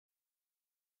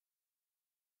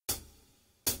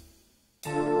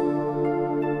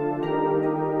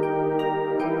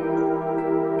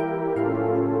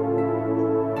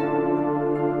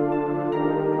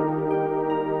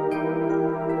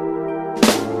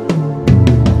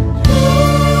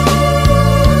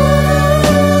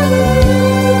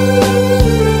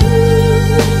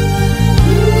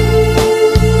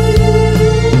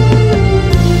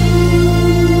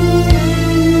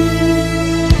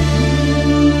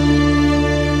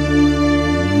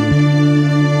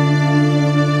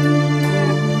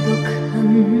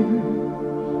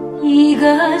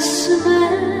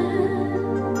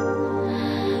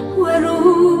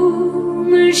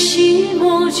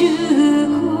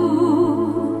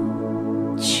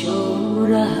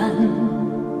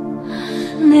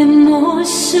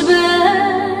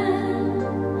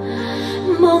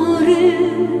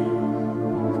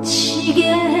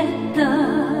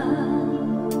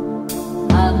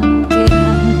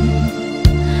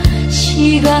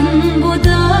시간보다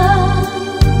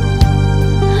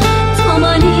더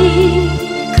많이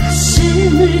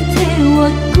가슴을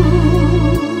태웠고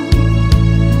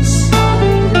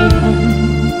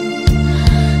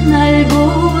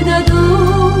날보다도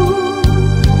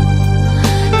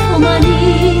더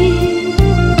많이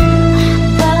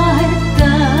아파했다.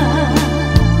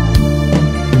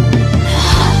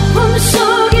 아픔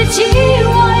속에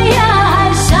지워야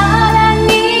할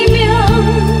사랑이면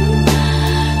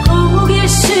고개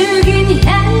숙인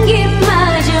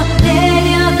향기마저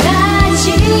내려가지.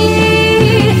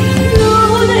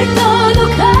 눈을 떠도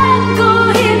갖고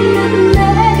있는 내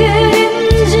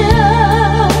그림자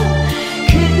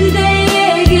그대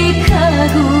얘기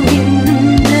가고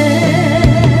있는데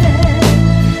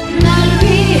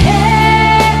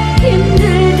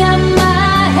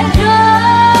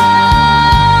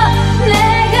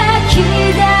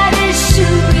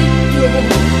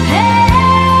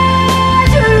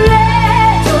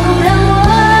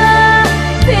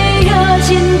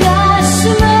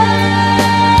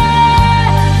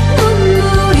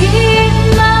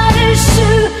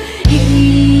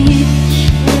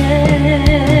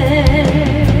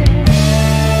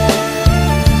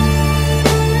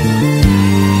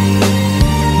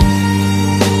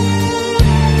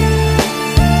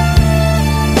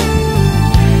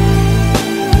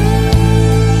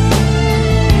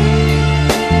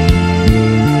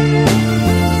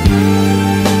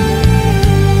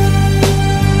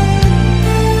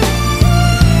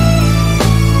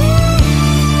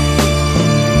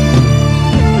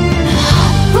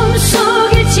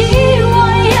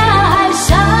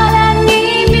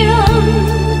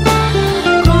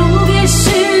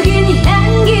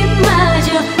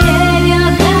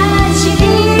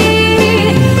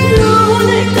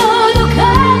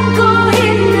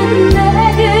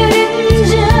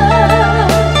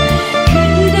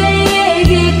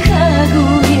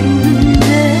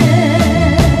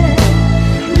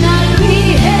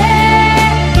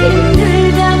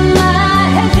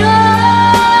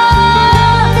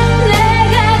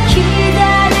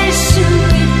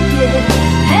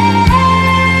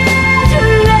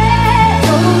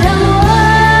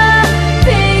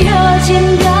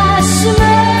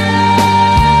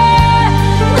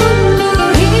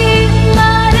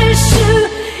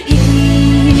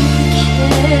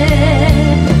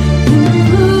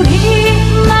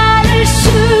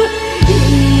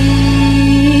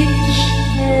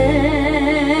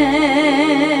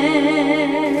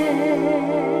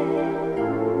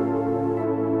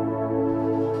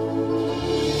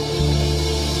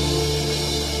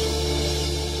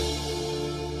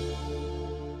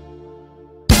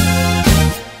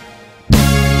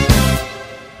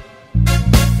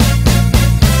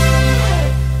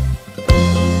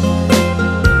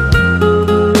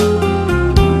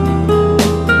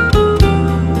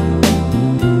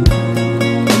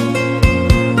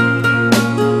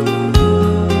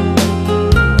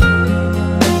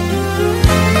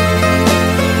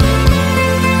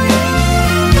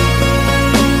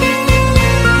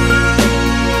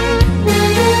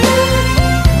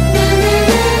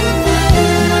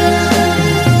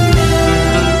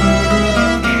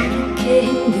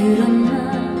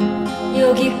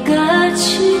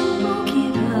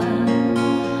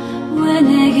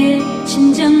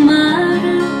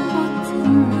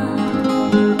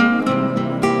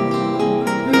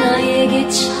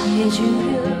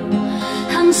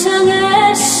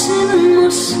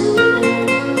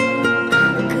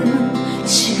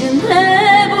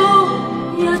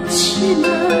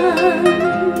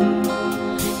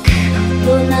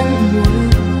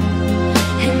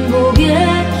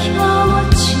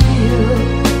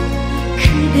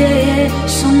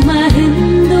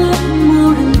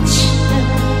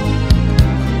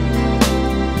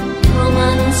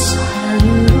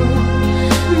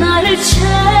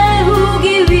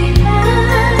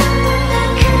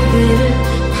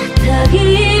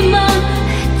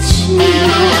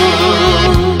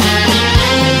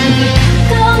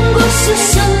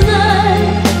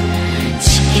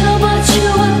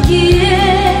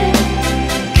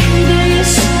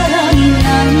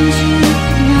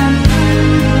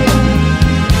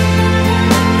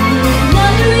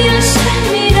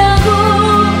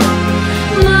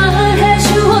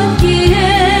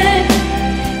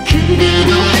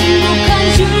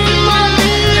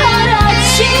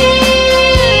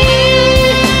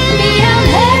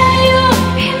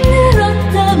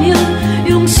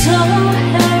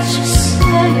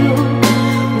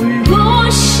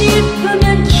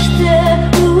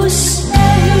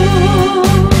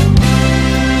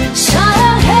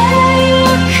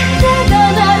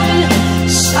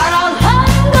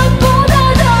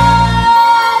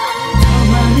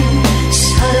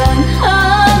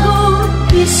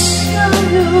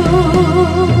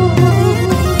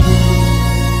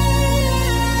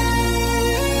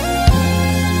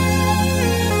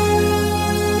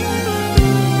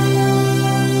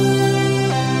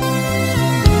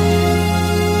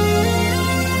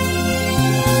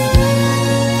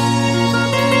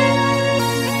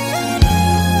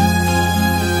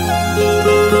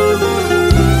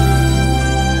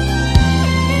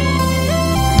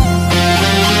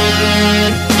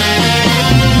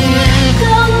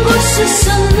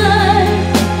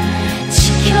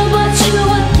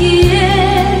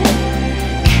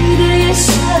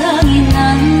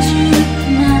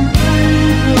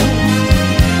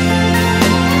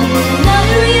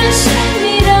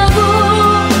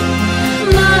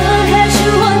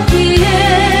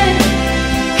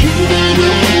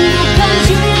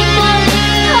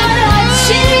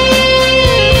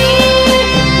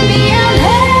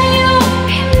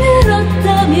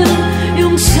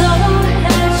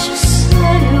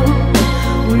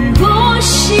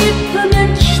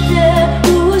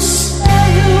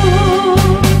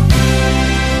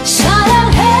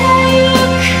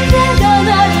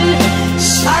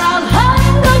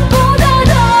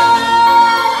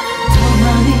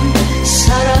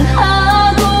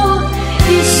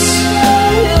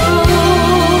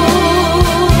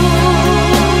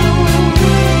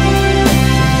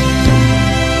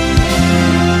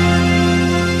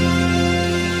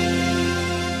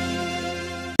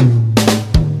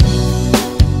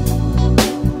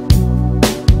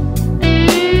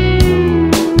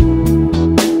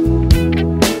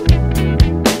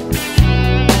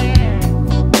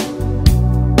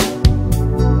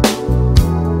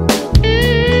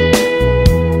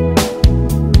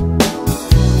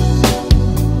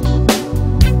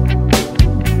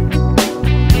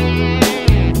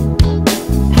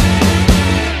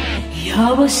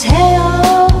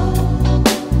여보세요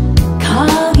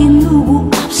거기 누구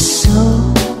없어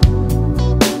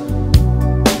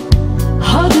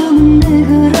어둠은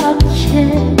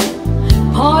그렇게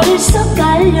벌써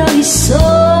깔려있어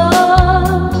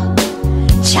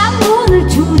창문을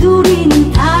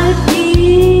두드리는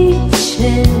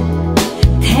달빛에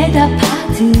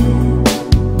대답하듯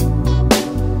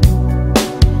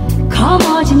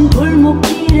검어진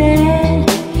골목길에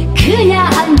그냥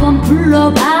한번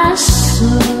불러봤어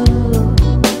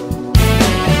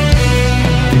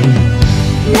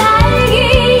날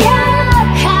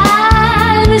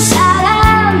기억하는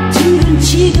사람들은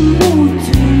지금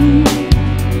모두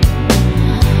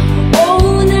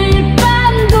오늘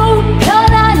밤도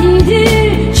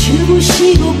편안히들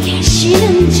주무시고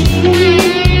계시는지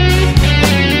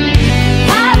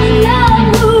밤은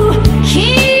너무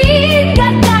긴 것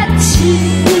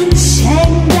같은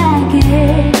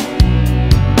생각에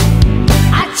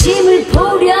아침을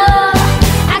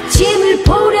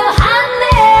보려 하네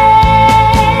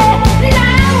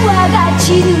나와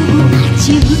같이 누구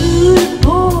아침을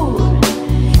볼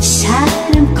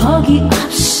사람 거기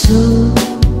없어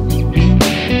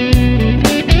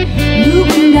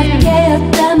누군가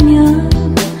깨었다면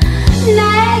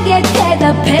나에게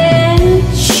대답해줘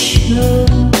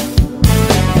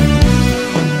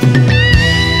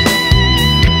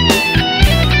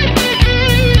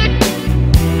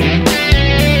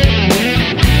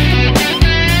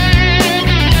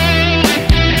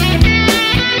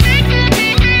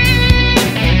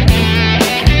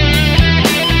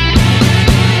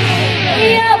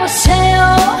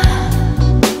여보세요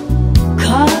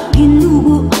거기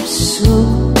누구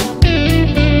없어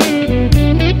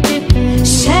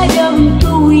새벽은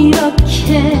또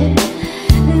이렇게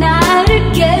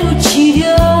나를 깨우치려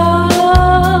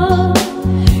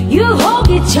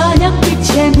유혹이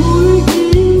저녁빛에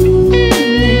물든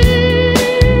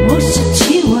모습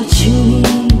지워주니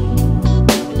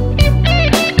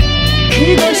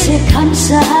그것에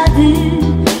감사하듯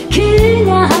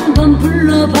그냥 한번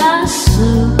불러봤어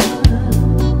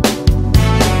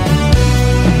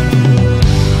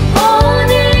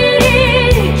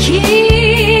오늘을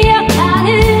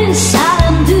기억하는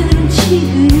사람들은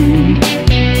지금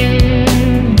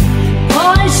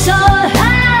벌써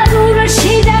하루를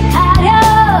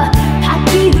시작하려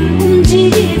바퀴를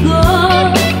움직이고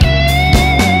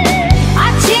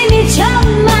아침이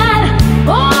정말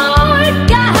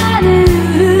올까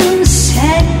하는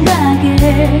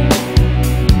생각에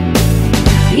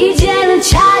이제는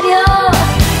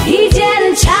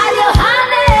차려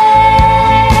하네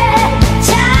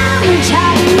잠을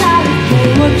자는 나를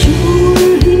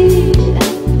깨워주리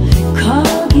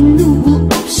거기 누구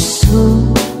없어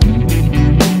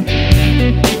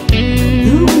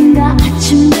누군가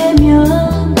아침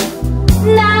되면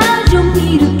나 좀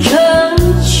일으켜줘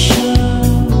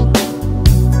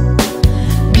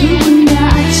누군가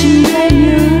아침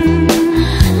되면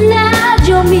나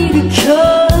좀 일으켜줘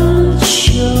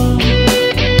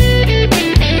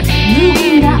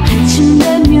누군가 아침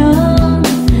되면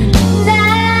나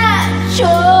좀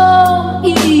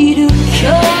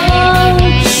일으켜줘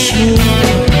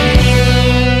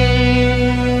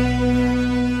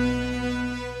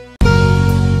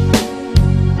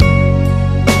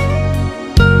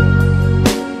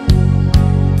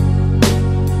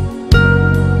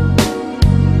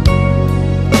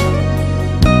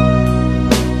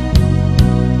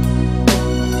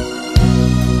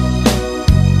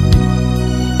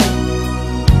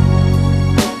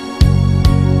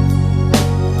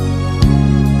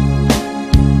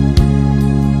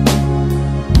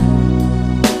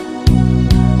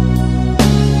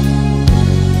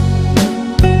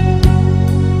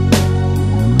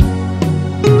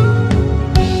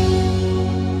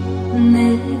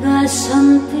내가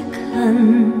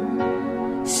선택한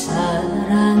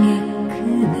사랑의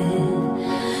그대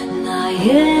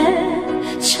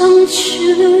나의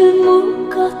청춘을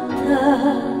묶었다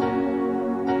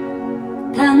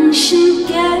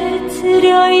당신께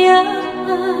드려야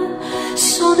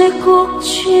손에 꼭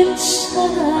쥔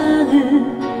사랑을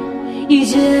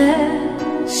이제서야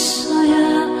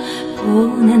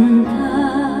보낸다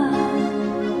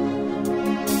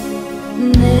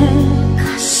내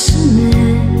가슴에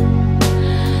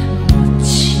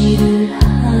묻지를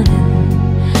하는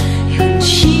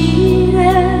현실의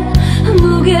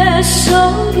무게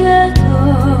속에도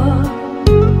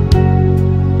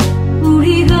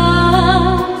우리가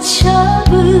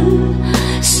잡은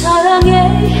사랑의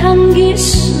향기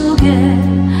속에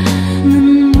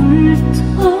눈물도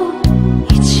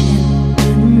이젠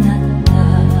끝났다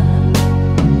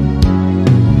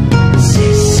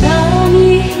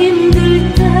세상이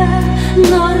힘들 때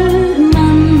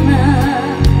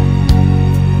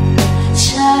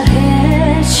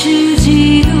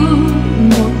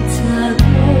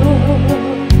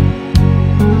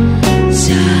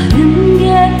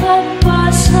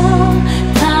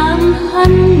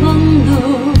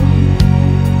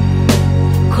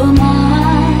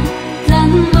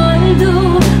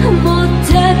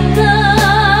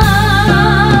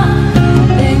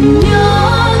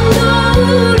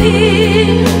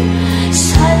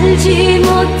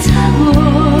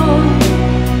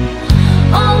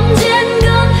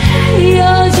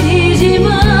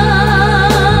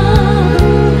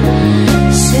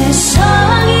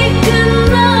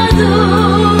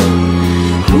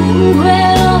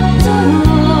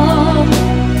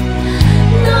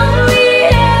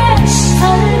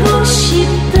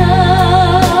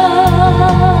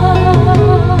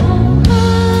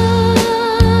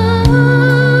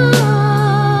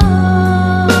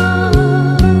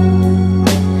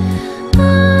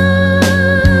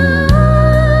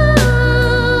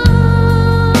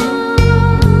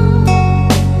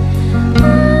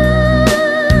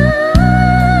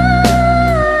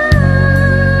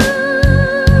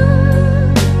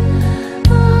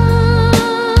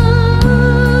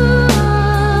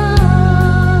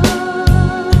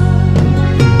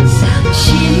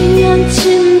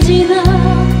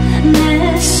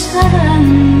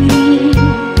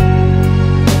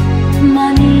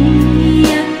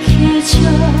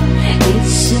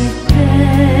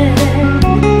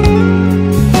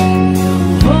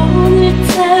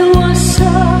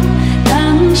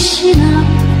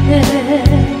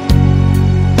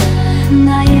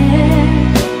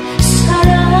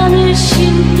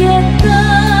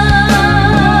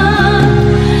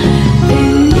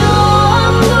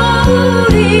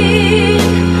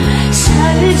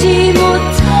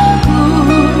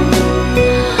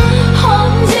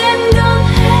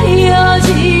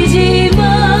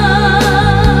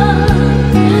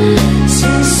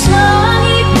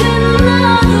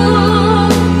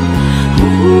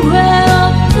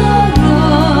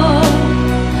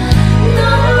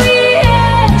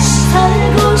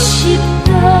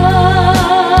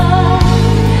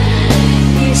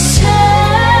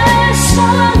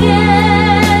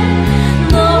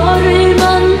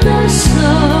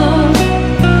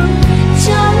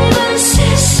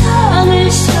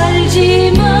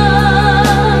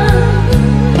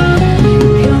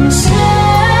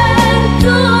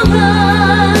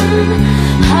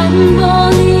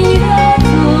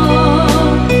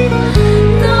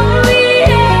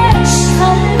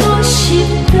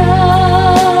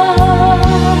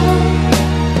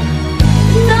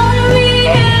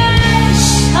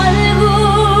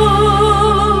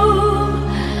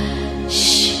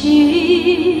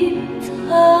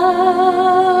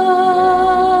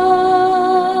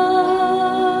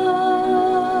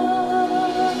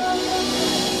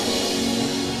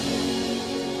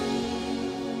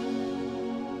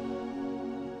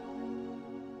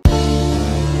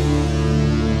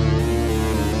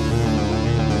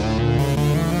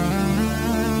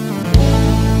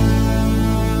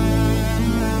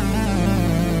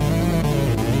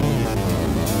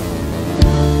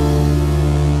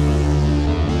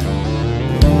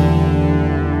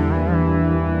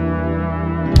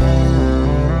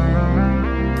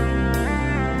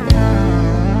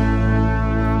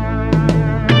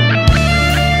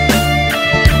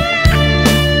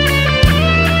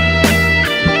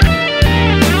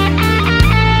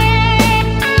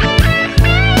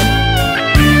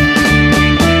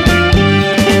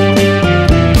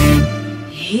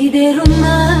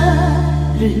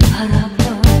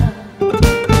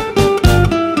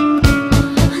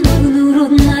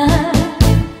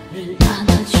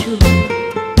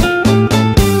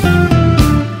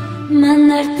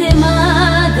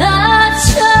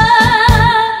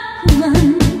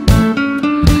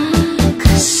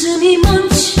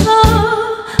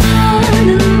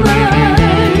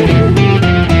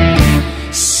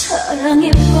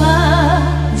사랑에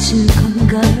빠진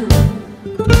건가요?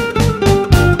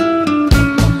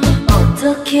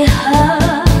 어떻게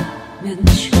하면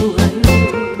좋아요?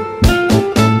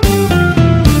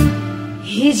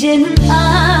 이제는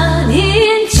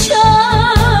아닌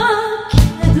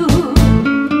척해도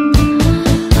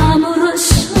아무런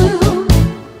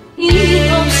소용이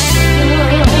없어.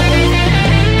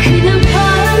 그냥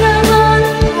바라만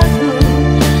봐도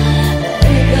애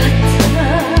같아.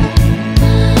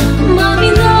 맘이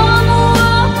너무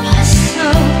아팠어.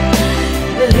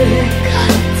 애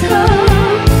같아.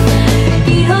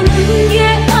 이러는 게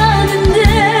아는데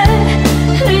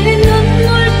흘린 눈물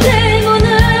때문에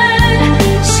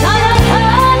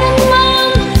사랑하는 마음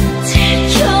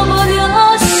들켜버렸어요.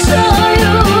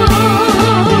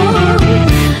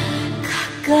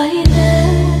 가까이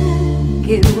내게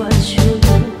와줘.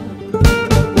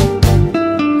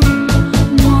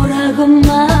 뭐라고 말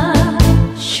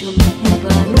좀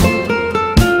해봐요.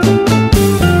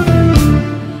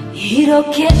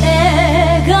 이렇게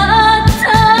애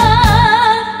같아도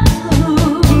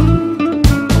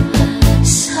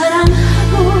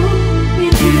사랑하고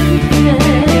있는데.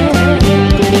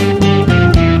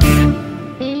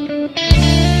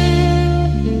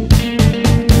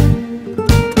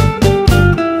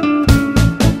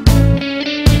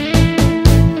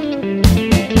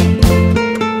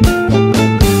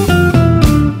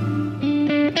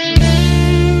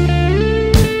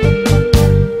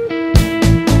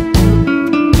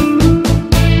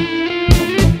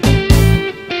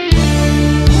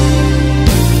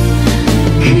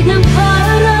 그냥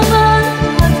바라만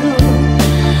봐도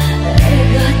애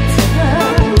같아.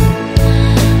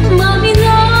 맘이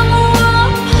너무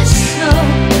아팠어.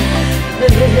 애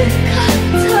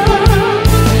같아.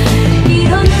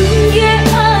 이러는 게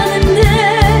아는데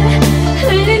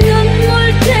흘린 눈물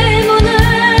때문에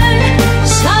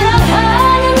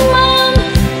사랑하는 마음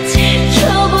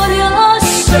들켜버렸어요.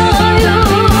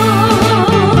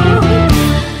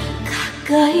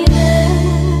 가까이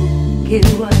내게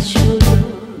와줘.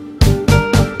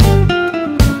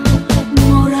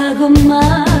 뭐라고 말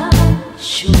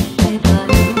좀 해봐요.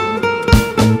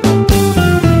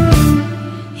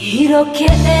 이렇게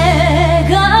애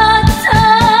같아도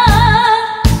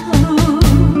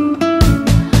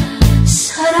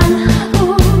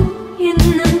사랑하고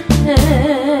있는데.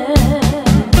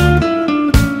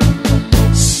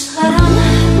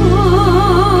 사랑하고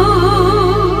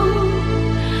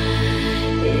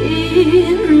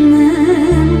있는데.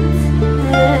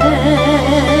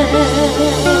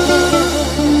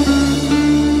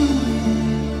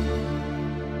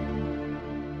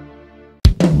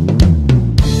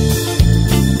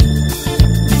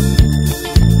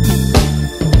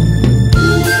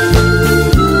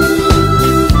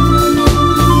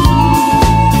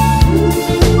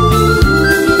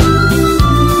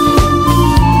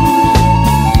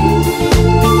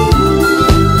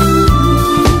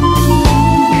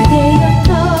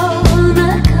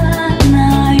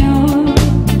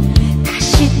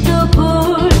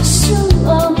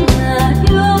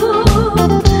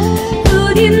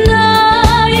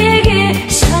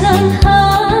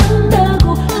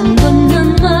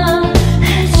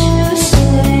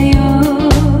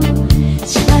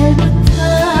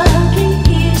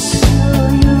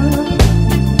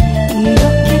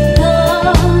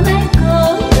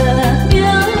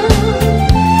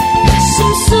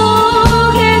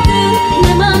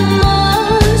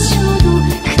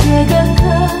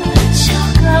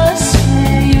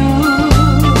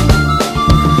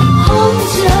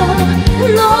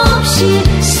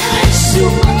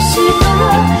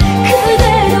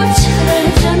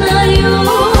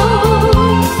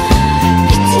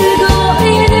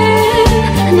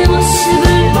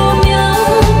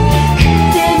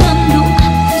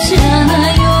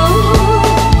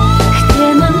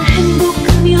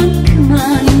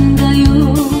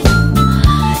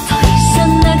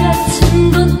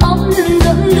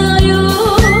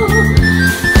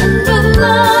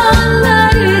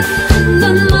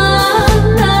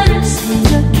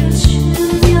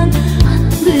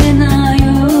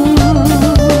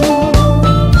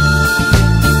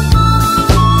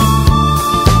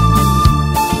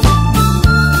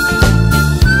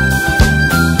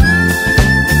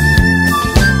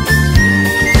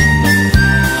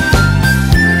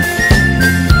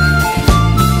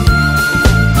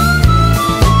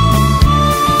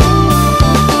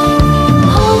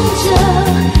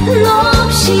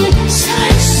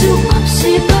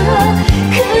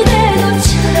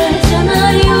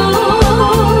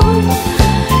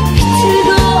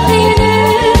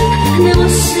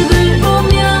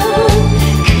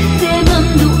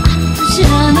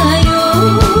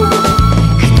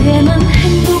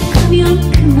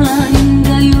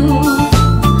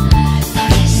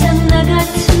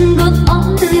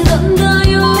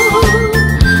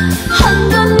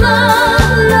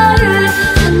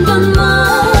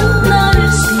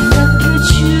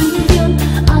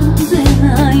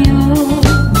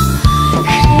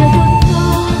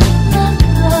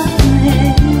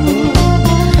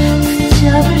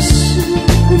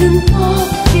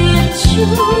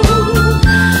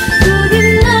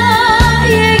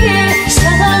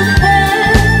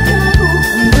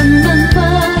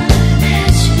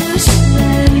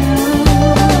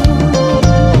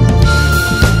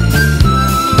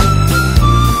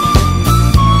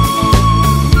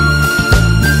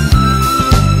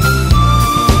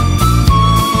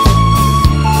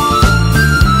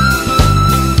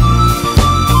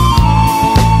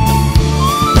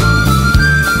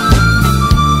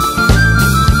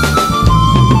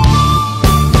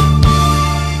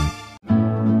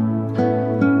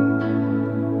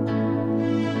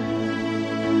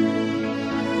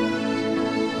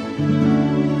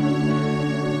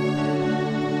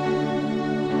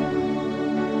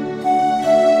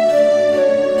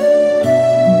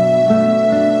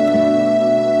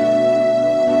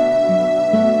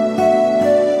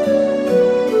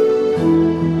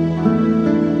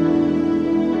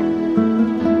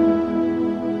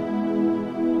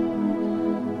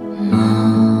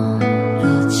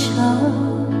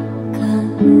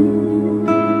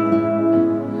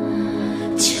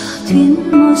 저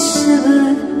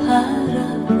뒷모습을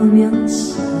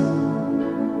바라보면서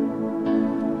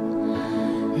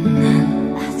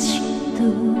난 아직도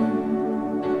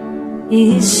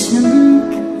이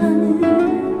순간을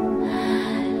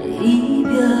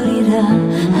이별이라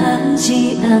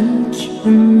하지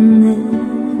않겠네.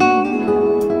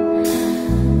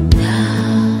 다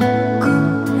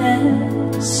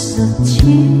꿈했었지.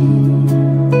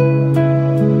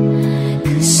 그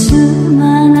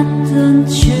수많았던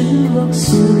추억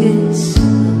속에서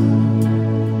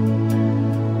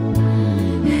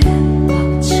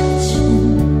흠뻑 젖은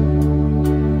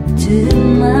두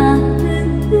마음을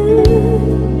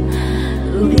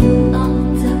우린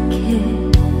어떻게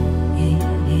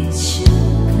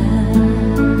잊을까.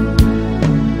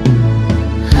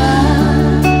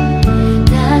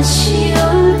 다시 올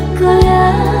거야.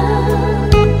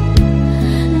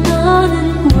 너는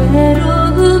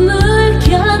외로움을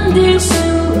견딜 수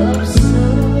없어.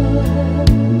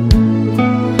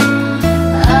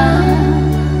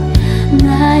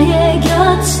 나의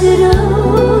곁으로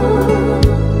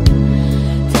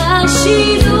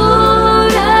다시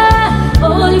돌아올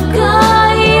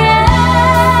거야.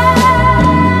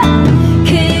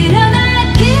 그러나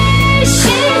그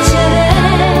시절에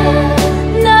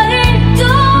너를 또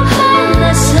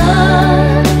만나서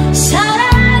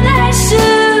사랑할 수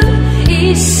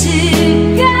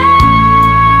있을까.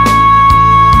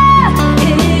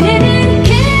 흐르는 그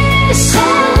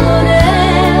세월에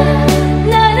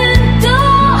나는 또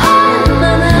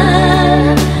얼마나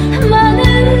많은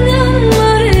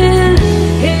눈물을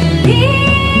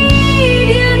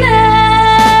흘리려나.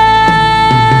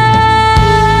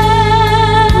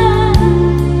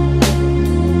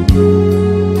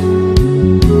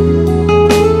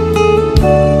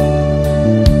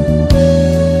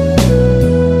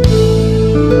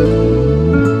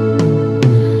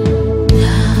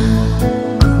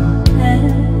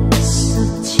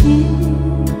 꿈했었지.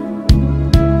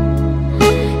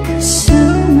 그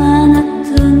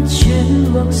수많았던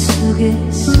추억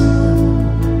속에서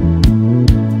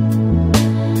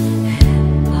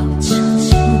흠뻑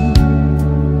젖은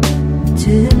두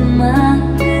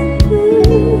마음을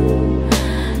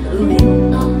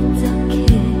우린 어떻게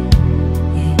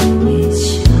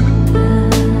잊을까.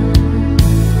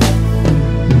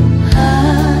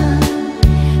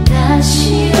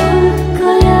 다시 올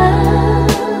거야.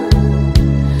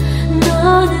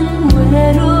 너는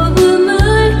외로움을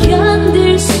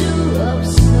견딜 수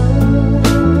없어.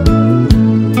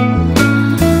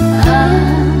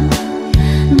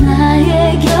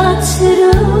 나의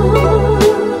곁으로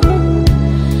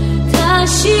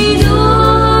다시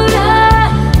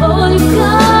돌아올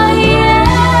거야.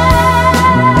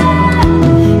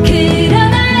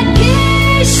 그러나 그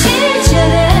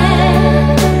시절에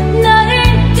너를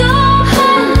또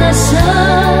만나서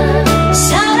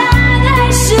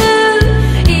사랑할 수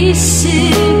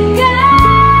있을까.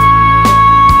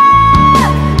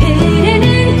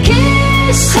 흐르는 그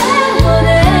세월에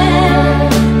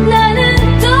나는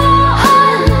또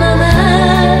얼마나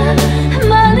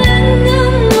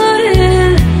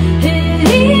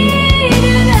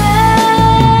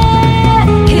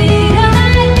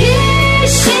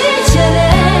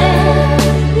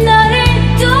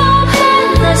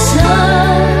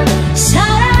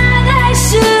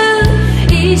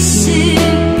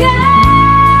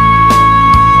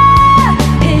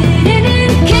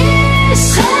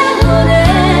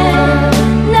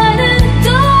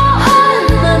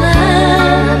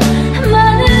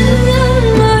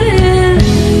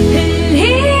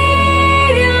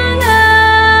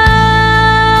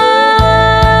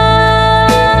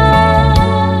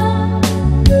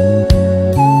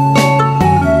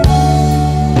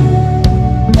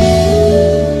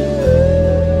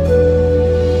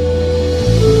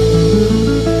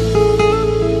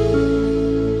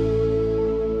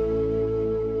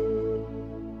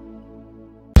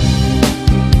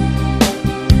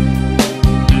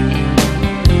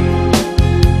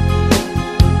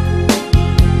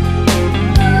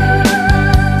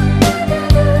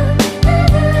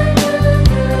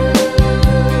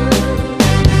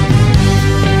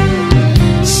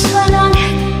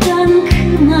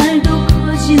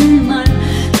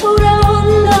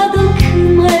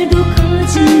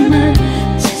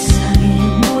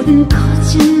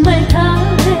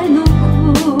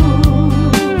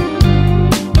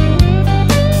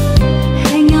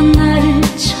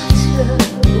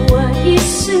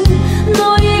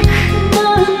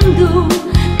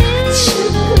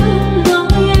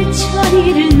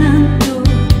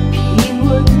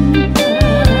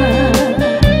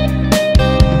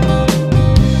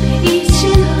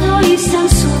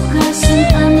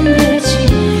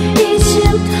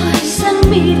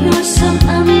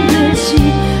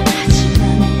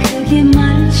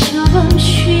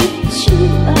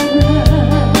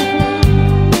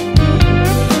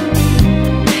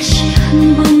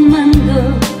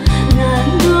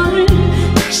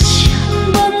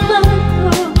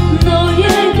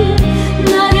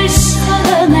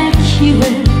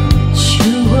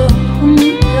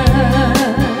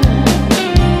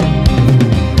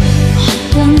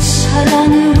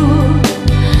사랑으로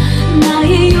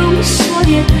나의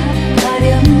용서에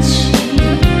답하렴지.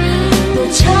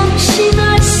 또 잠시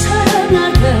날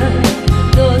사랑하다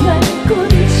떠날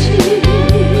건지.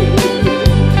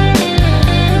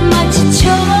 마치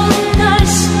처음 날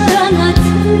사랑하듯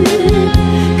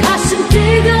가슴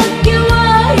뜨겁게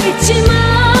와 있지만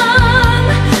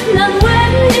난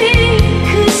왠지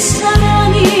그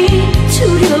사랑이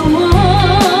두려워.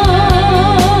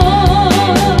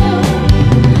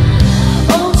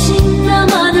 오직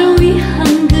나만을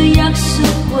위한 그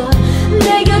약속과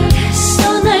내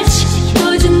곁에서 날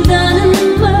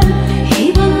지켜준다는 말,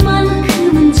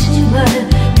 이번만큼은 제발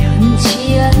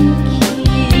변치 않기.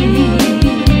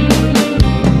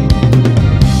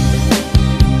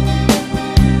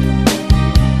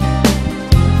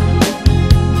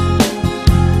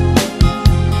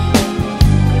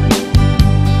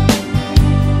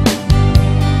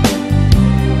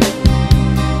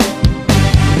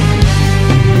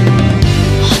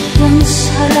 어떤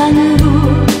사랑으로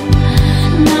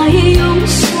나의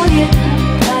용서에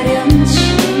답하렴지.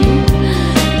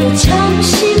 또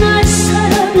잠시 날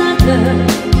사랑하다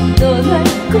떠날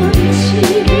건지.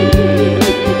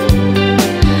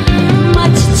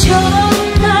 마치 처음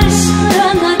날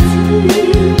사랑하듯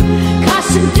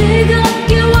가슴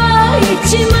뜨겁게 와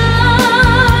있지만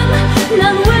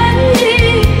난 왠지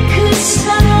그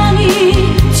사랑이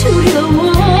두려워.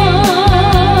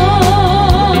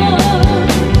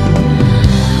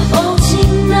 오직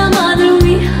나만을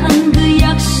위한 그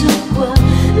약속과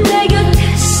내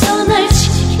곁에서 날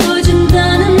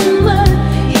지켜준다는 말,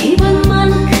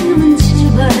 이번만큼은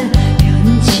제발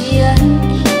변치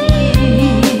않기.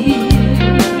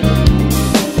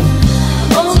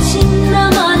 오직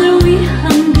나만을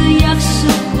위한 그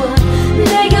약속과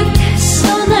내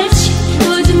곁에서 날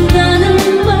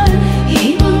지켜준다는 말,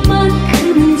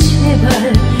 이번만큼은 제발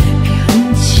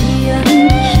변치 않기.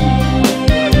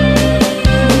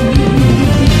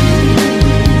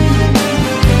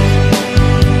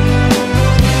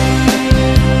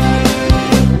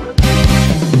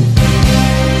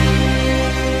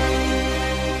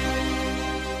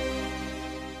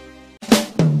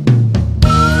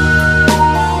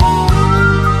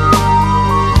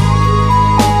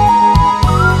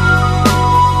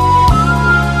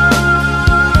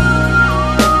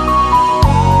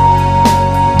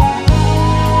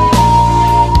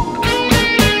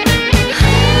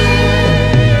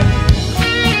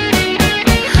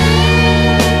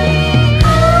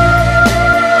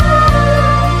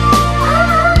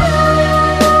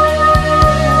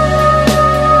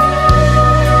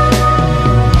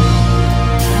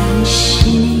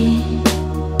 당신이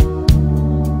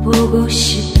보고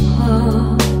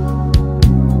싶어.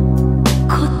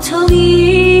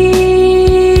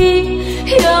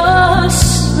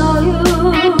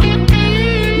 고통이었어요.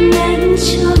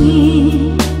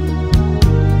 냉정이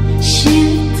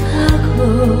싫다고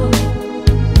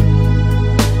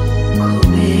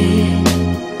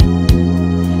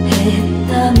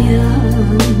고백했다면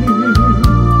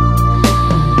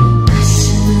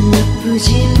가슴은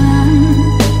아프지만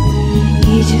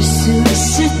잊을 수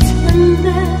있을 텐데.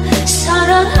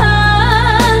 사랑한단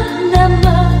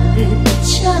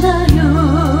말했잖아요.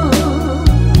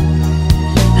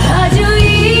 아주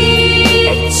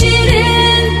잊지는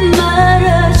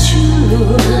말아줘.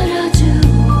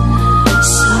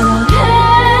 사랑했던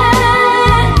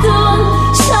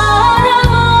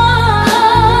사람아,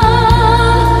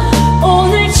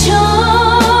 오늘처럼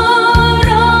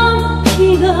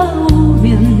비가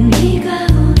오면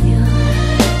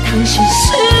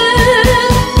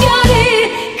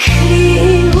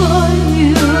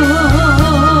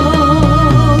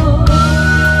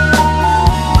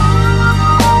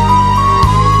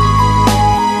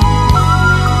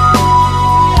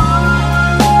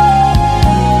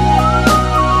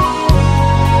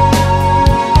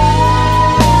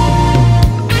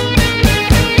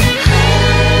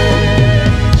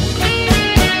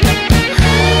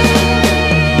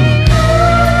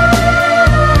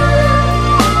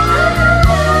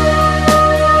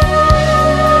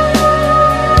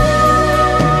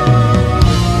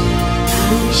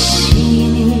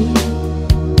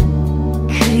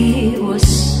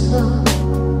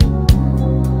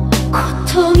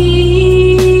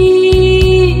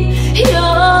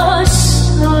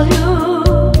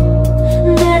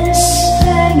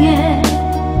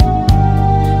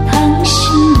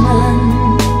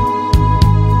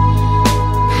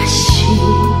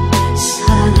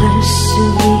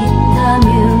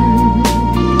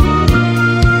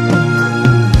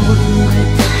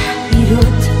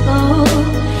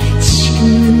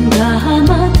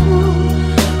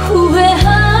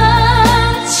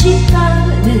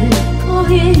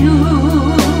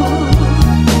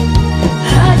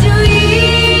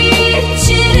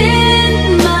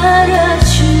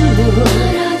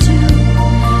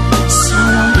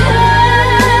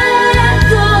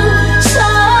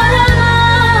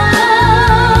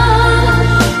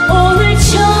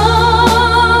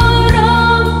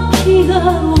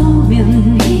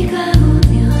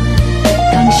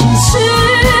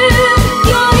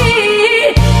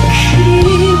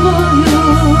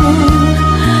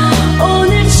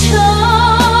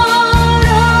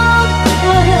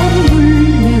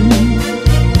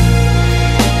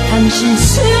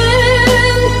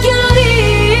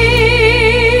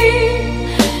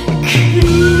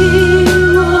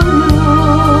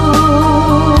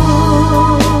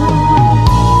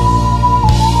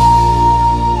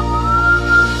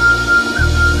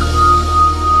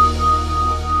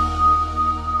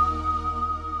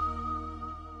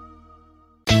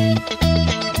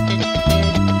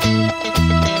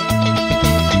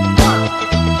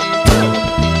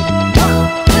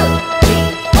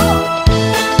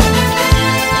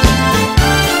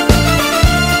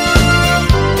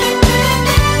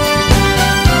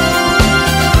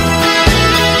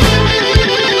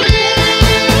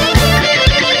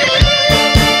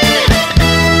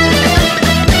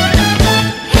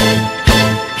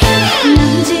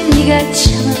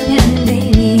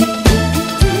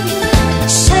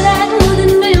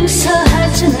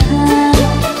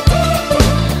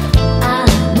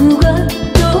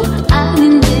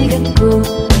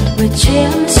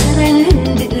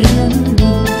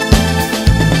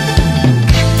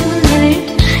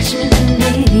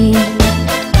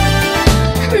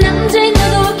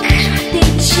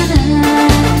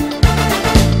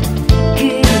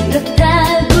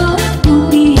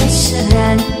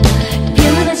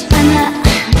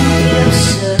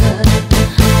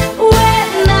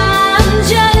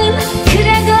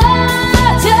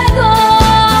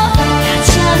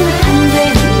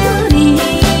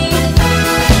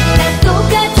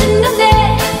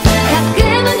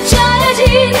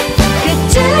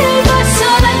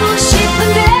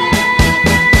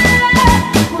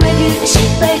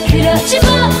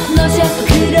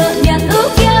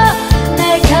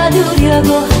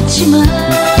가두려고 하지만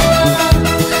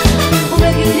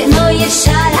왜 그래 너의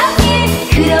사랑이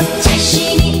그렇게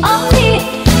자신이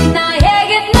없니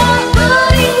나에게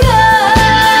너뿐인걸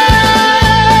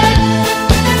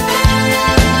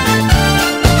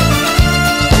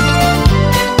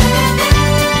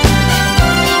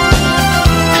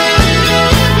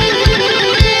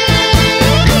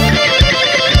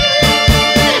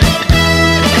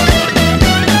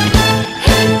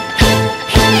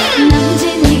남자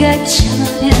네가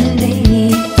참으면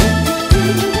되니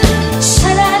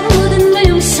사랑 모든 걸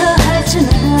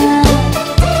용서하잖아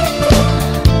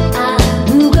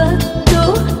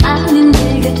아무것도 아닌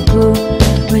일 같고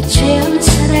왜 죄 없는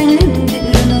사랑은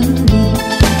늘어놓니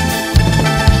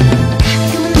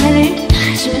가끔은 나를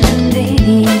봐주면 안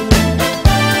되니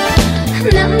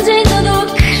남자인 너도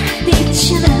그럴 때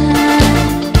있잖아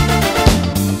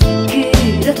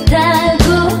그렇다고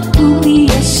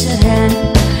우리의 사랑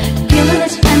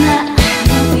변하지 않아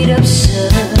아무 일 없어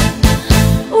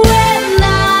왜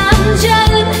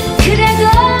남자는 그래도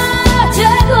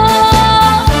되고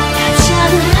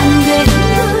여자는 안 되는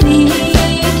거니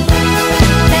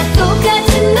다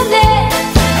똑같은 건데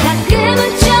가끔은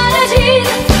쩔어진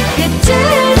끝을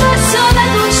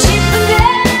벗어나고 싶은데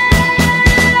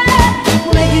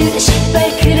왜 그래 제발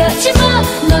그러지 마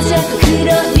너 자꾸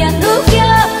그러면 웃겨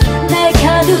날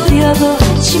가두려고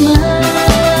하지만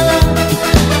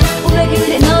왜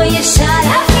그래 너의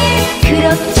사랑이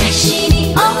그렇게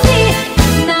자신이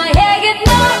없니 나에게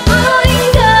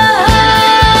너뿐인걸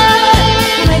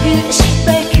왜 그래 제발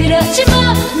그러지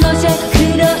마 너 자꾸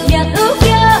그러면 웃겨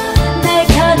날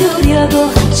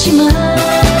가두려고 하지만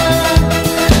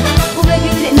왜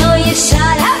그래 너의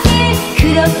사랑이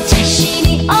그렇게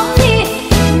자신이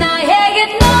없니 나에게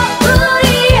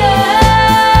너뿐이야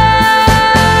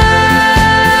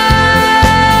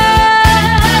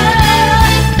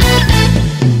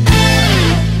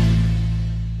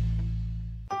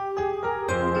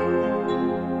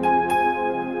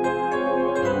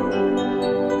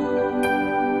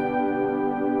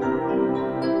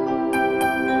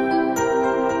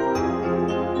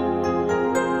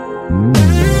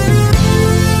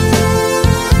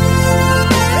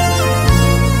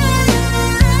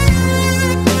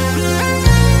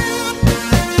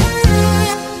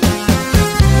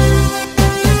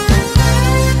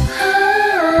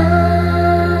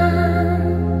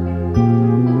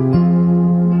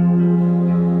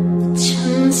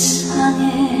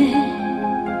천상에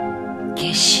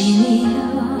계시니여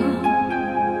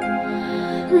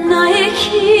나의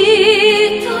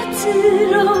기도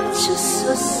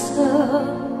들어주소서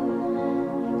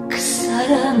그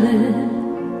사람을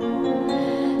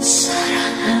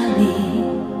사랑하니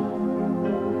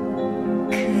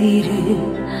그 일을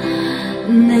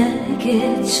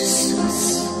내게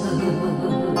주소서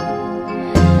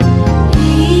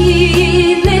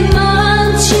이 내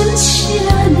마음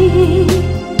진실하니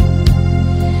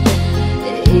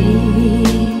이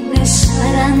내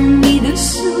사랑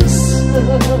믿으소서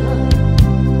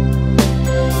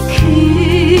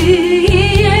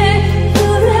그의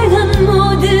불행한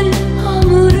모든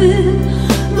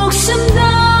허물은 목숨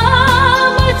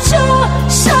다 바쳐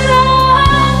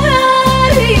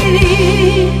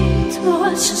사랑하리니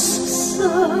도와주소서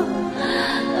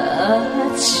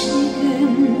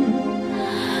지금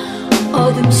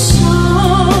어둠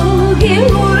속에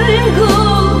울고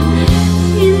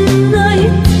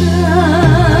있나이다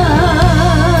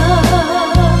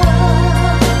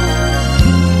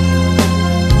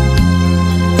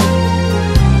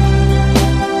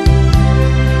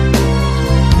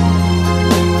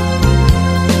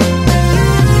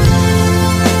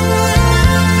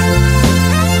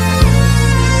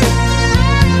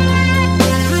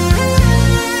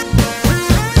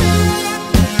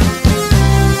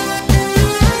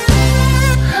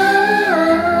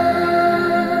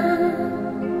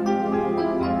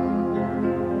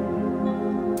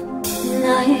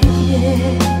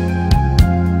나에게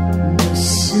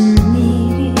무슨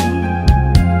일이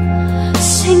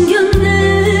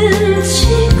생겼는지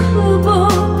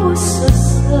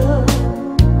굽어보소서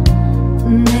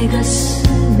내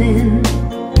가슴엔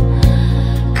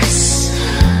그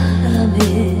사람의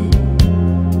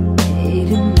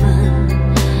이름만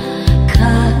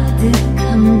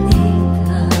가득합니다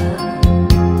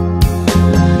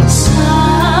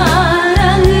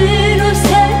사랑으로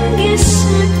생긴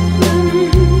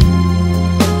슬픔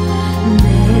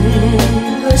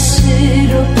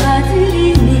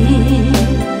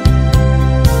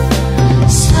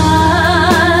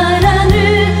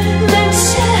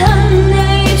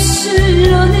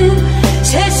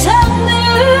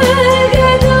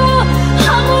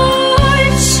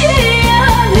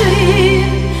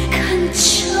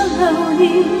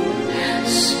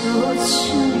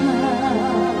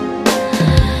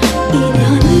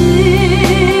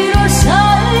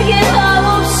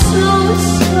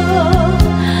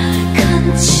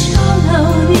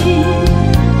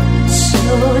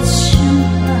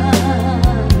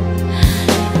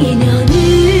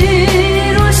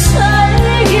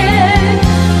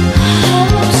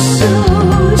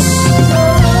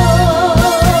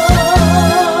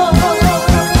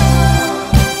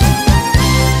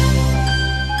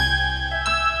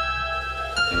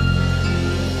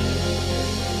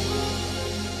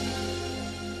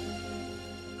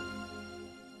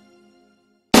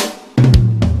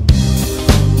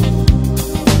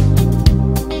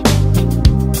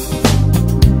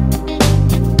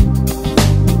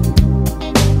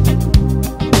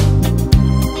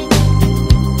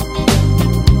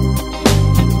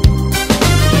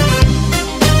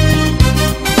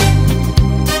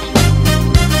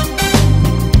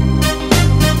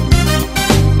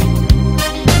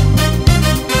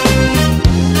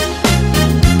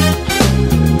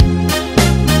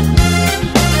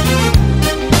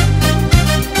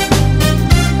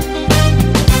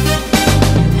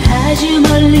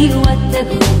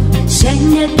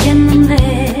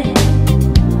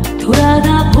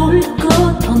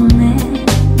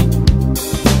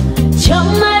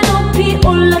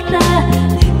올랐다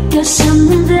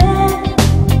느꼈었는데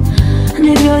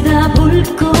내려다볼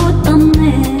곳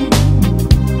없네.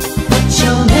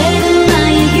 처음에는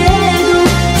나에게도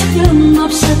두려움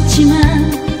없었지만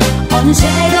어느새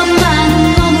것만은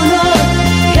몸으로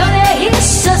변해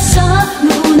있었어.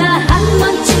 누구나 한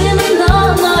번쯤은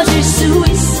넘어질 수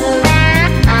있어.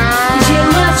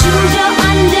 이제와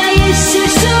주저앉아 있을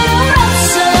수는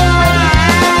없어.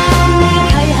 내가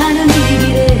가야 하는 이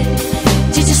길에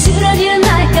지쳐 쓰러지는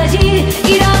날까지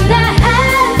이런다 한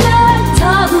번 더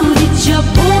부딪혀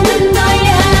보는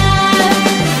거야.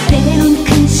 때론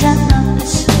큰 산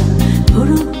앞에서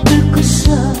무릎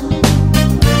꿇고서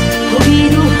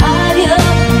포기도 하려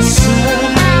했어.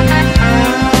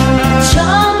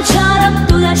 처음처럼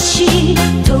또다시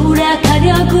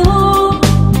돌아가려고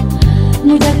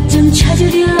무작정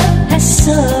찾으려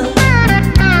했어.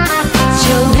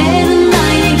 처음에는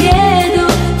나에게도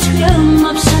두려움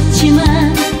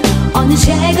없었지만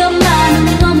어느새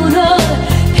것만은 몸으로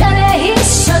변해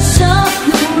있었어.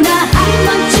 누구나 한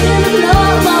번쯤은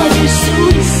넘어질 수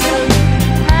있어.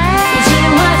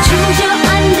 이제와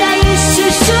주저앉아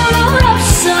있을 수는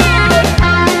없어.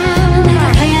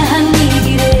 내가 가야 하는 이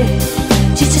길에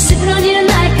지쳐 쓰러지는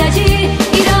날까지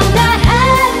이런다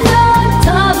한 번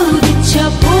더 부딪혀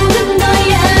보는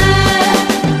거야.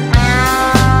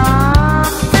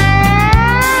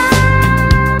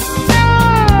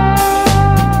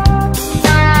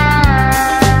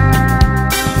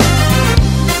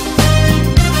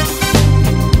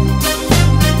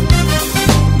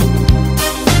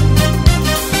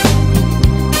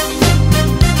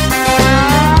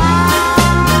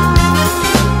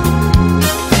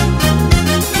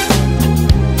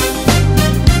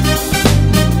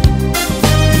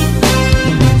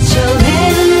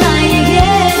 처음에는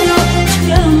나에게도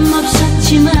두려움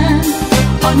없었지만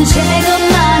어느새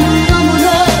것만은 몸으로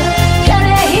변해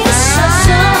있었어.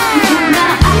 누구나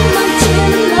한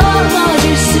번쯤은 넘어질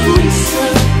수 있어.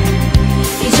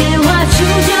 이제와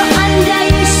주저앉아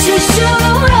있을 수는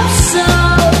없어.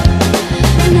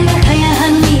 내가 가야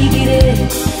하는 이 길에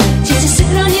지쳐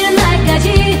쓰러지는 날까지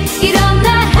이런다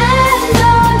한 번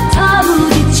더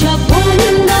부딪혀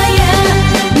보는 거야.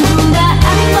 누군가 한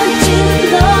번쯤은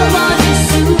넘어질 수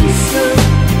있어.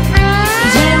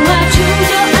 이제와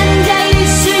주저앉아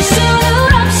있을 수는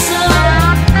없어.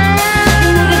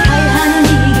 내가 가야 하는 이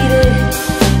길에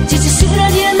지쳐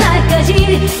쓰러지는 날까지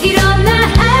일어나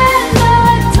한 번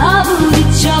더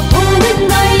부딪혀 보는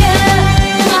거야.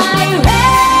 My way.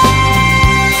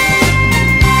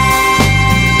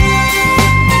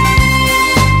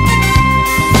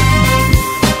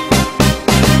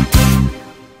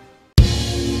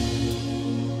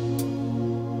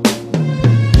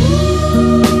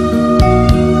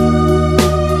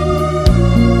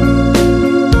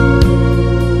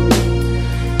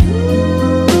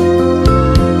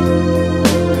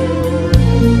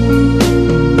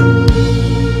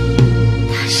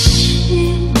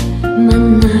 다시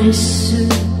만날 수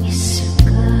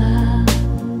있을까?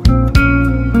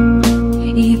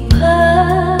 이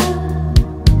밤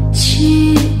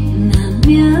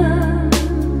지나면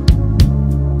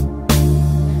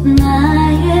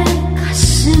나의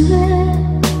가슴에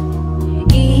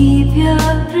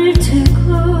이별을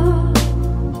두고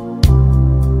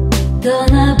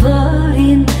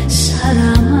떠나버린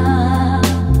사람아,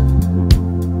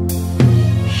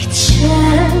 이제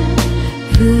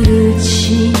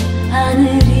부르지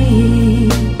않으리.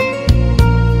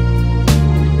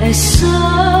 애써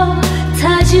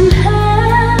다짐해놓고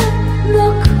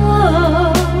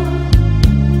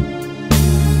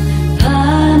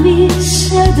밤이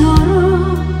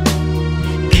새도록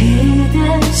그대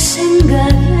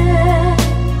생각에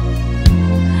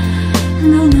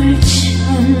눈을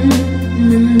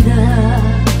찾는다.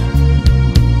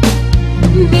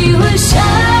 미운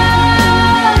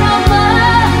사람아,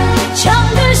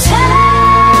 정든 사람아,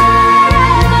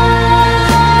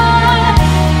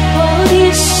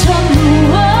 어디서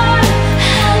무얼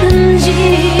하는지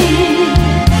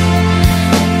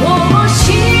보고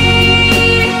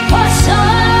싶어서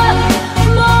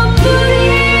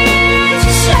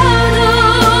몸부림쳐도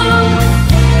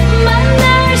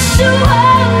만날 수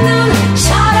없는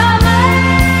사람아.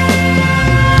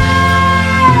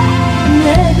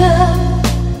 내가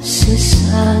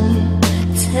세상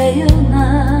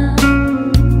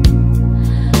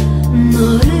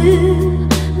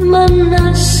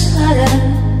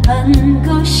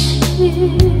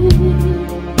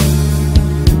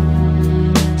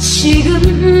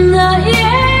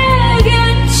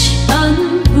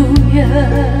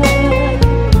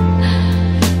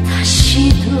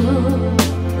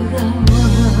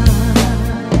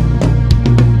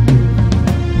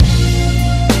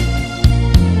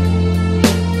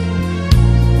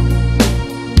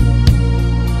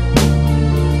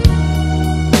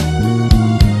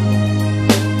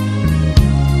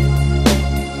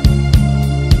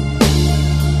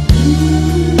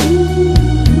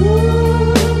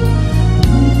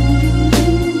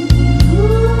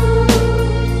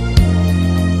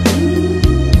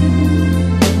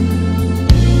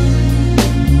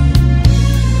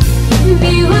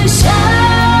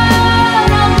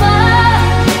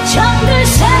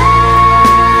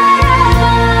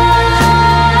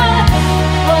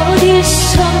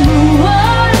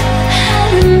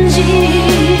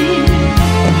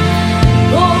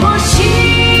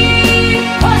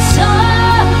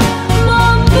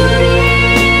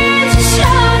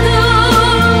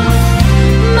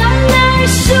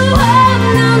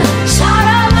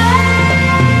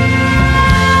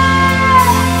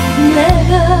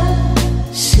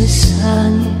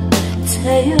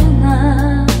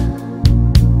태어나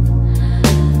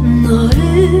너를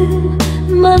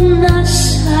만나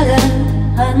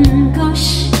사랑한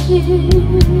것이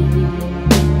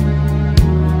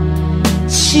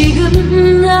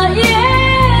지금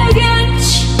나에게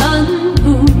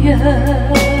전부야.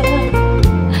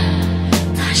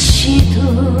 다시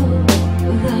돌아와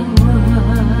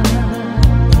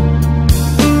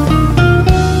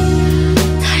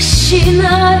다시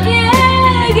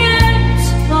나에게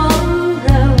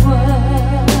돌아와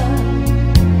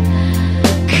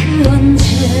그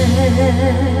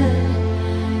언제라도.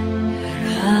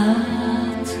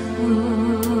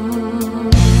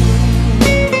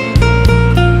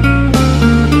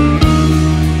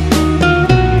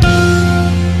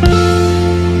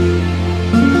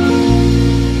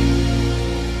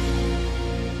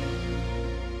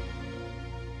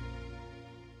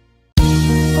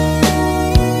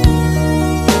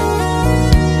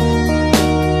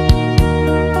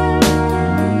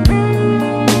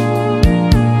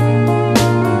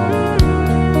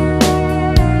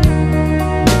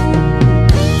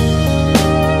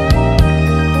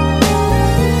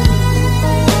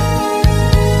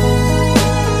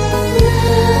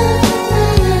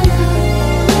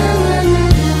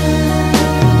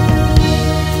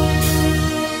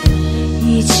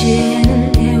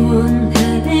 이제는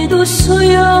애원해도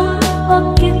소용없겠지.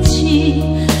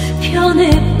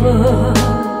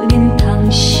 변해버린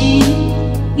당신이기에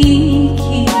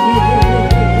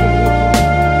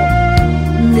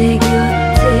내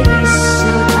곁에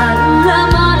있어 달라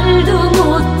말도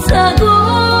못하고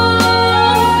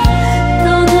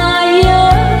떠나야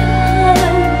할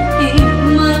이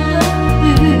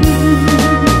마음.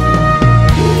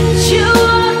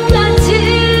 추억같은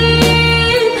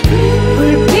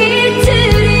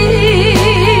불빛들이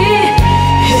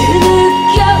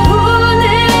흐느껴오는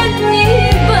이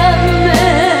밤에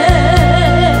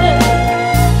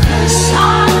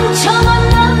상처만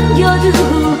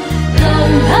남겨두고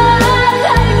떠나갈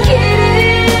길을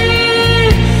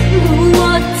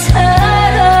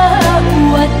무엇하러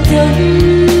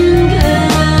왔던가.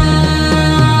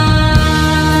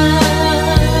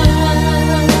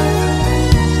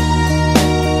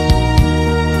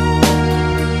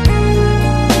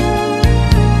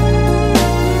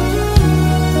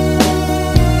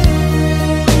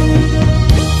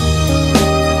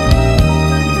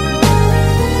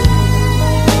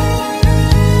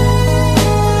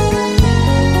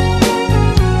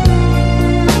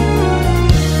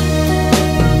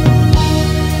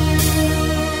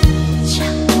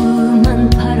 자꾸만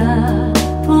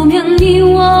바라보면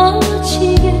미워지겠지.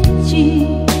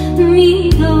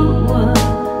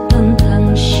 믿어왔던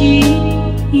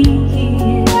당신이기에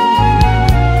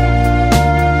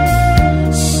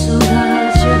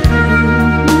쏟아져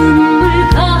흐르는 눈물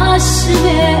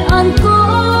가슴에 안고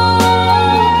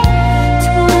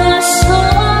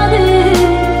돌아서는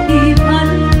이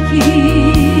발길.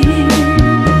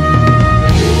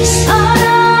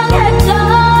 사랑했던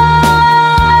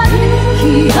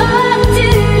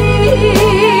기억들이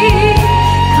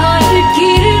갈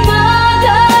길을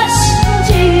막아서지만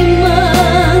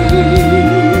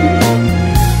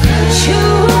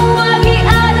추억이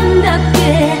아름답게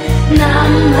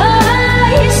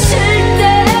남아있을 때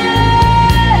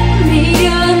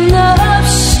미련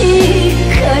없이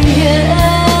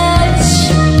가야지.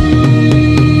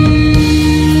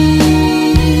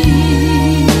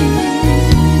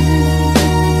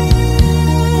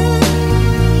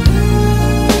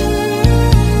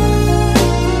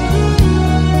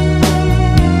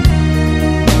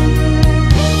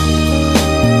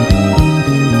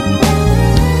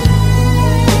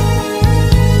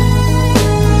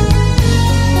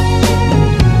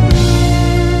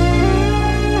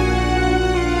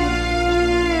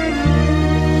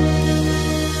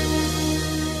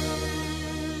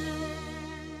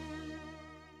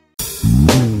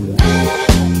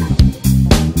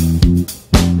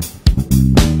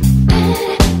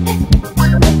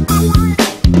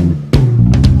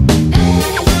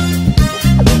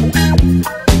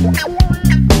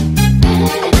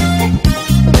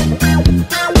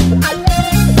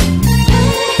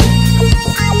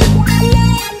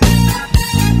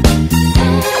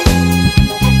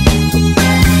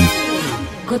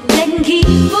 곧된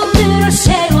기분으로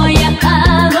세워야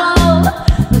하고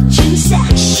놓친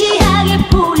섹시하게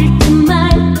보일 듯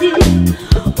말 듯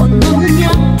온몸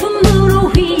약품으로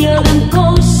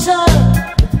휘어감고서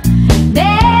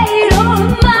내일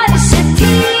올 말의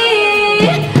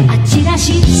세팅. 아찔한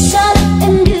시선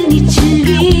은근히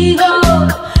즐기고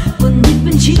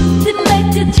꽃잎은 짙은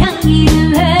말듯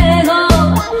향기를 내고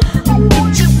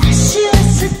눈빛이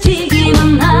아슬아슬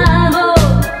튀기만 하고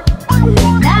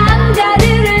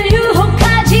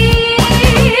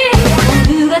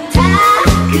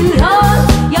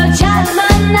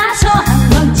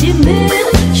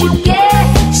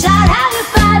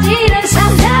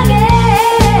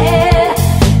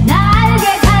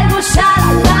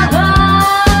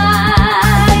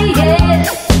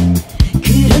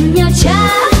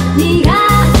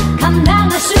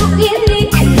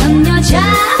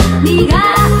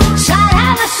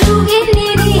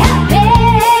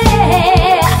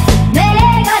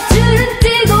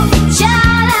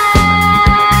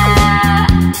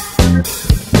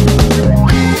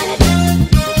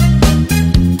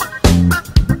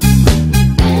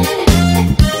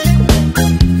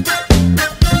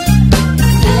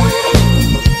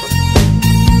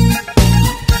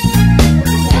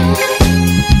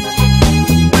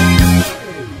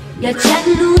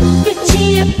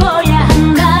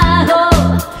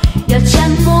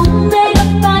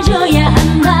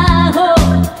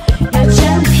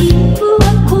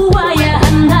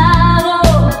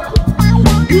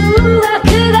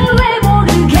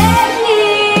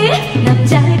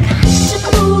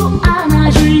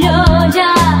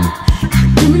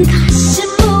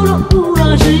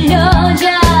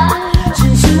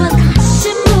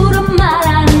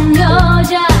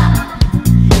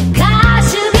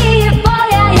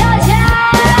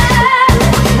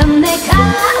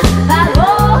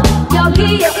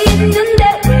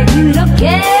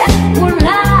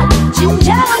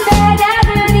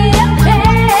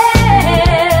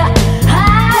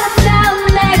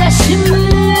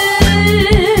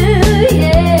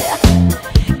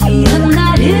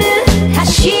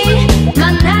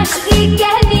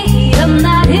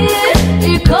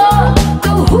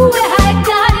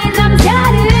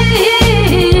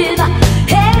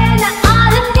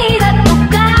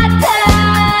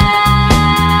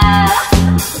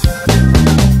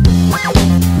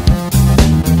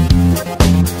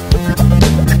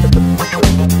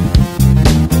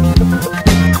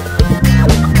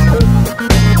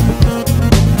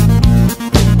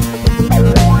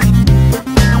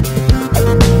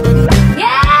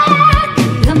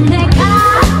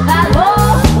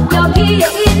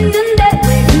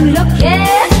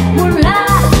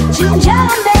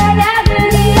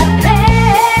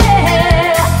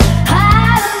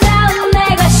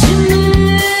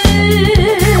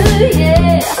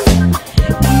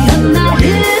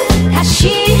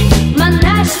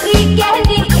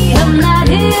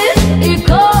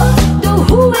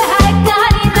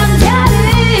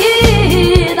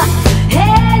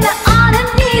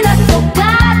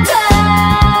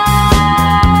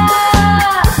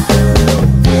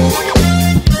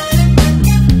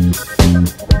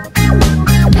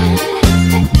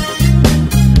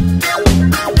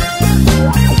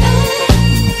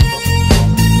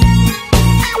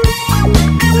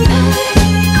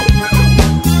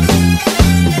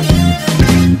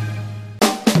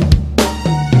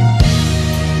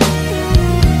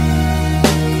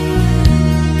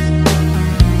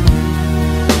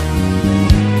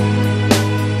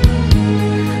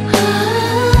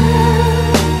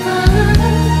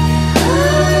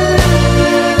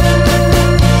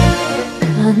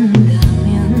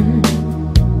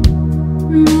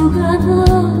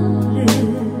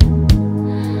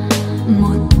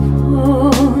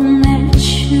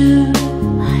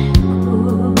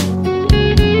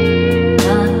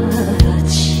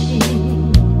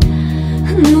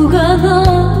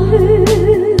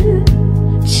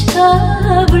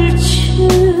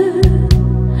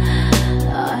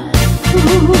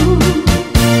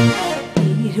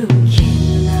이렇게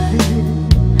날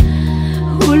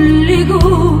울리고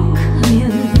가면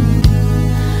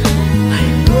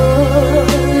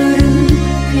발걸음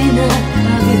꽤나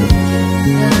가볍다.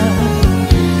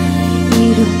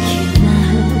 이렇게 날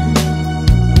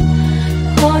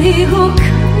버리고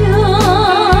가면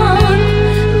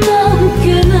마음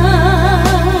꽤나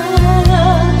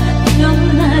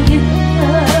변하겠다.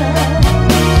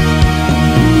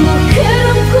 너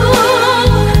괴롭고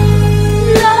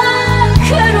나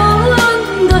괴로운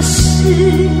것을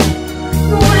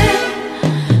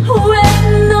왜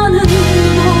너는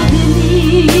모르니.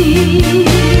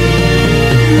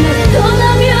 너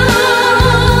떠나면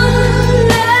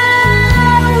내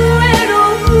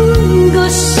외로운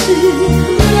것을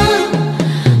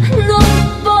넌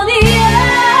뻔히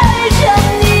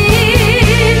알잖니.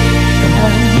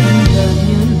 안다면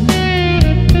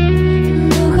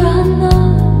누가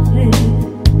너를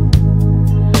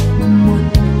못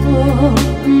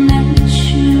보낼 줄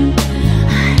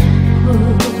알고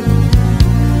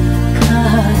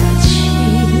가지.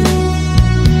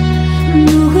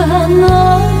 누가 너를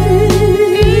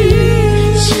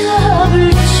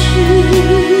잡을 줄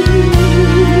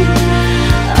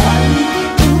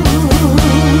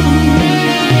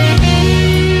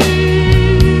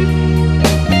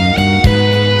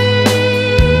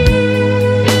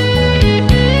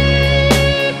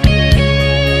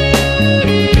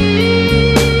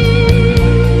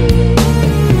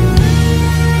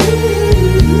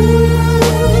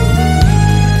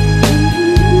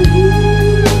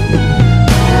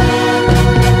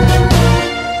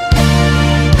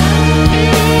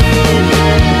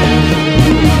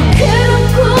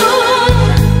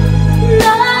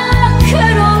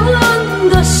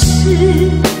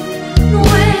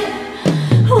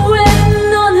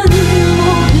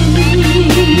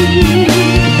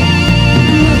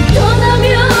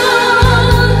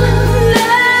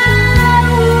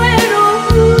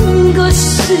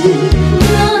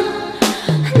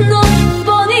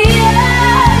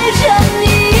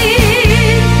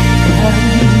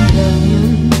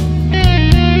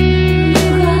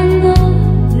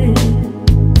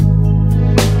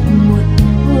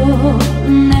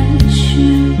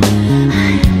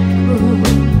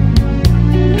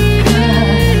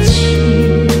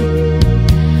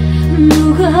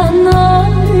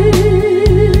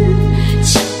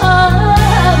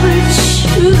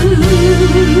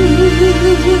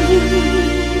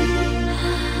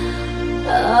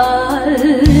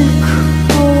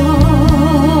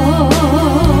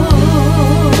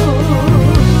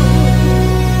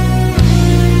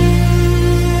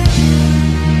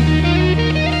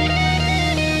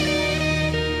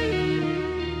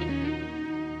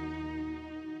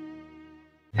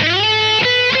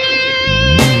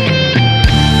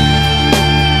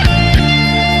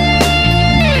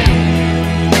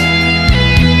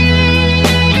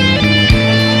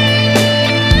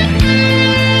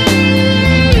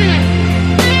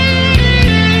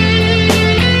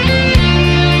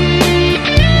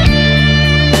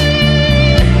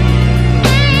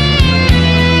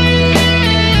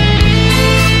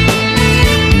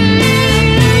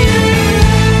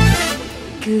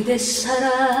그대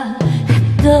사랑했던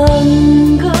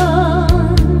건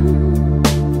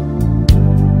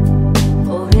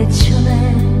오래전의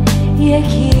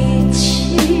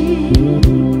얘기지.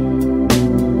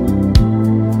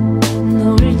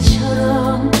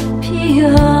 노을처럼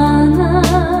피어나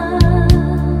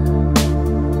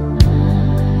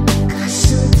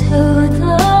가슴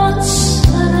태우던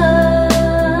사랑.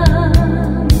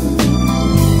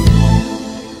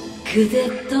 그대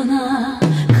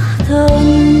떠나가던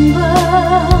밤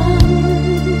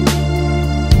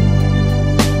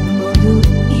모두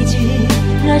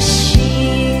잊으라시며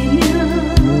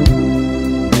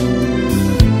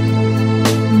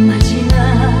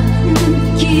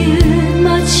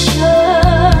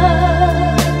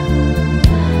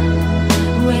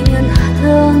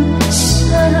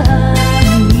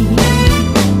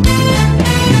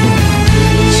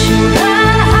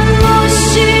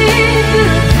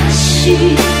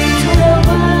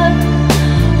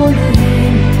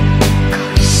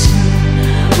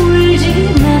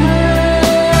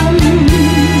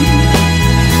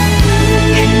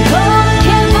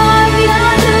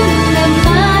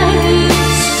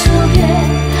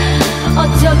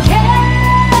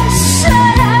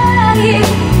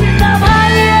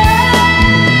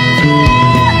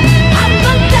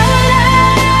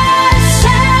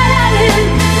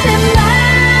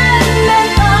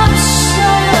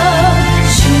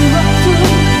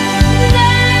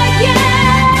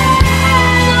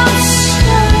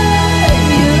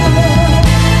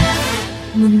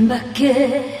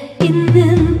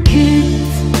있는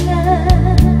그대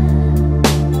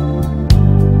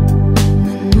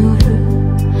눈물을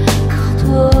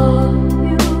가둬요.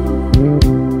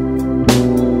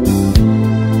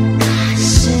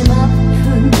 가슴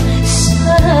아픈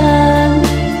사랑을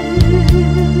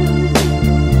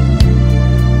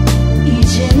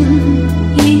이제는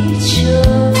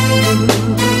잊어요.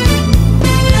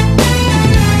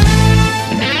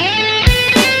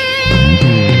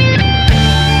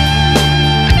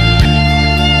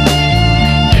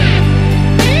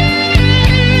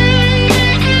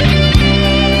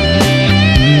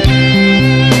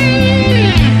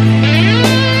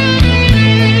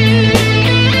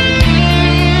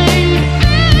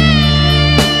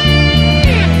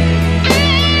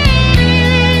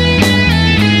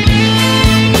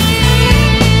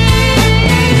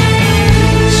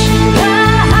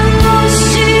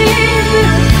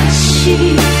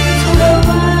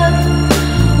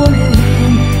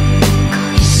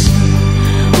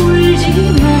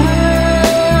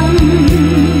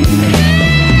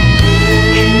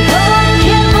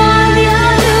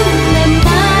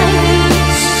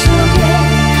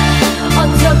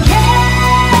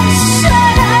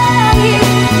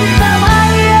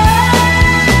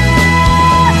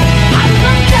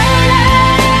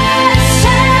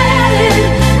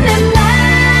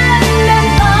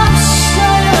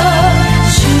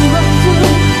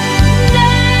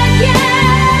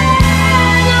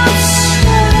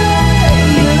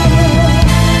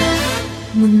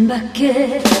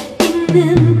 문밖에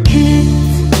있는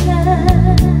그대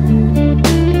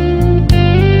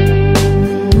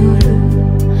눈물을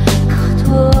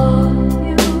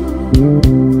가둬요.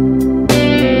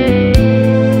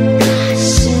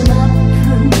 가슴 아픈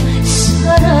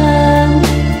사랑을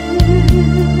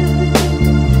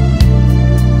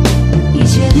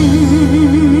이제는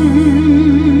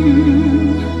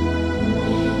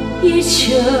잊어.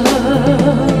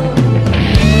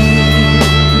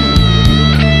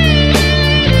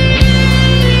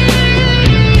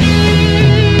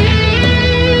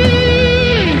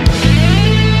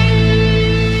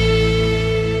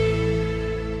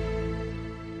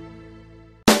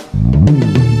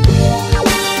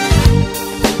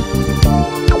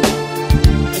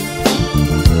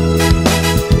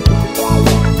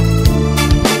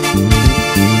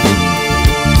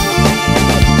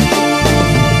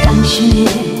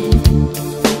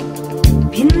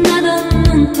 빛나던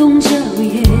눈동자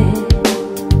위에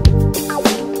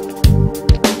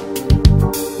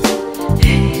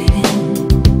흐르는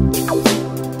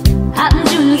한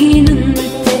줄기 눈물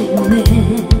때문에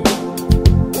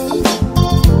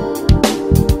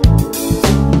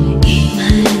이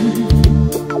마음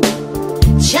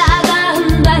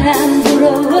차가운 바람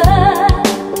불어와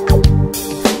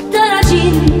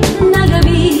떨어진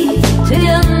낙엽이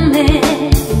되었네.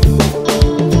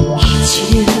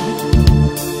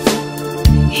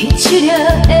 잊으려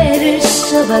애를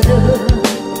써봐도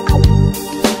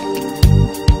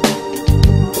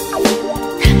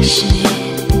당신의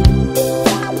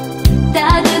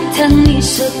따뜻한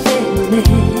미소 때문에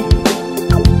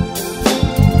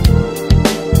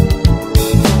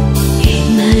이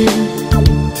마음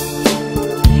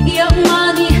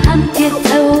영원히 함께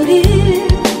타오를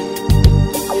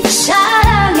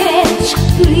사랑의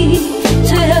촛불이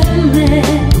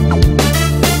되었네.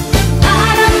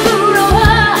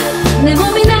 내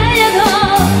몸이 날려도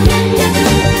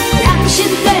당신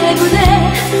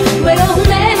때문에 외로운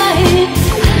내 마음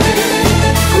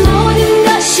모든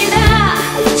것이 다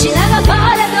지나가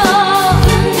버려도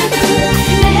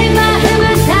내 마음은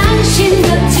당신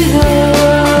곁으로.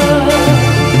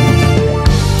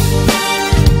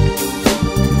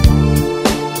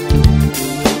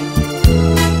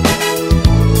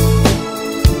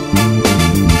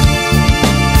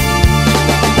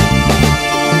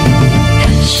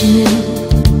 당신은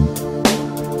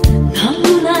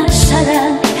너무나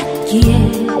사랑했기에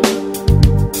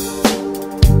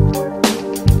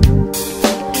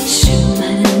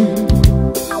수많은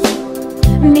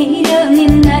미련이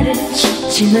나를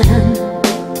쳤지만